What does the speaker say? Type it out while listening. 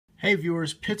Hey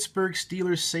viewers, Pittsburgh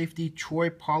Steelers safety Troy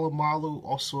Polamalu,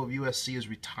 also of USC, is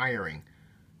retiring.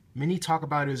 Many talk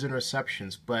about his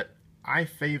interceptions, but I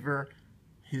favor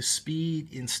his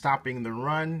speed in stopping the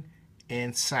run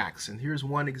and sacks. And here's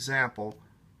one example.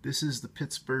 This is the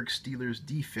Pittsburgh Steelers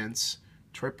defense.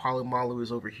 Troy Polamalu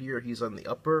is over here. He's on the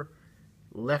upper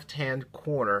left-hand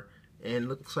corner, and it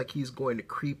looks like he's going to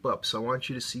creep up. So I want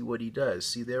you to see what he does.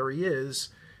 See, there he is.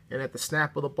 And at the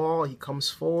snap of the ball, he comes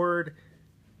forward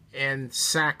and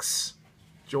sacks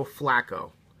Joe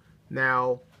Flacco.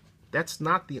 Now, that's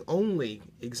not the only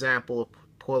example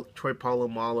of Troy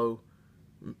Polamalu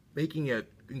making an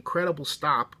incredible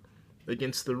stop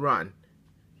against the run.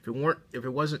 If it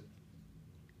wasn't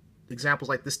examples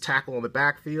like this tackle on the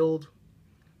backfield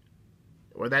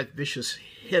or that vicious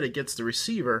hit against the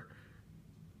receiver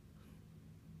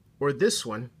or this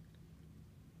one,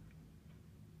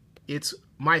 it's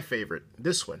my favorite,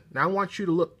 this one. Now I want you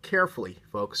to look carefully,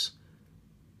 folks.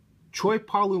 Troy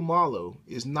Polamalu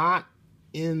is not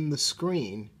in the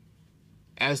screen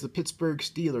as the Pittsburgh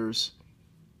Steelers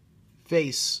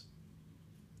face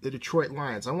the Detroit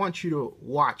Lions. I want you to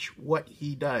watch what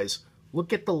he does.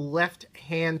 Look at the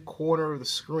left-hand corner of the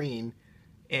screen,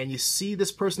 and you see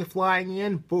this person flying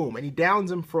in, boom, and he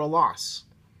downs him for a loss.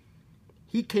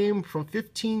 He came from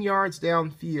 15 yards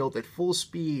downfield at full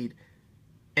speed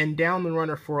and down the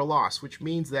runner for a loss, which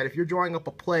means that if you're drawing up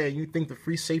a play and you think the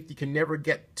free safety can never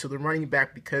get to the running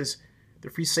back because the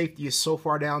free safety is so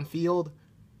far downfield,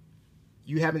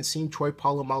 you haven't seen Troy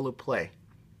Polamalu play.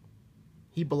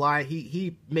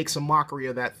 He makes a mockery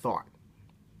of that thought.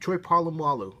 Troy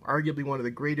Polamalu, arguably one of the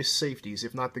greatest safeties,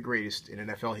 if not the greatest, in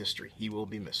NFL history. He will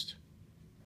be missed.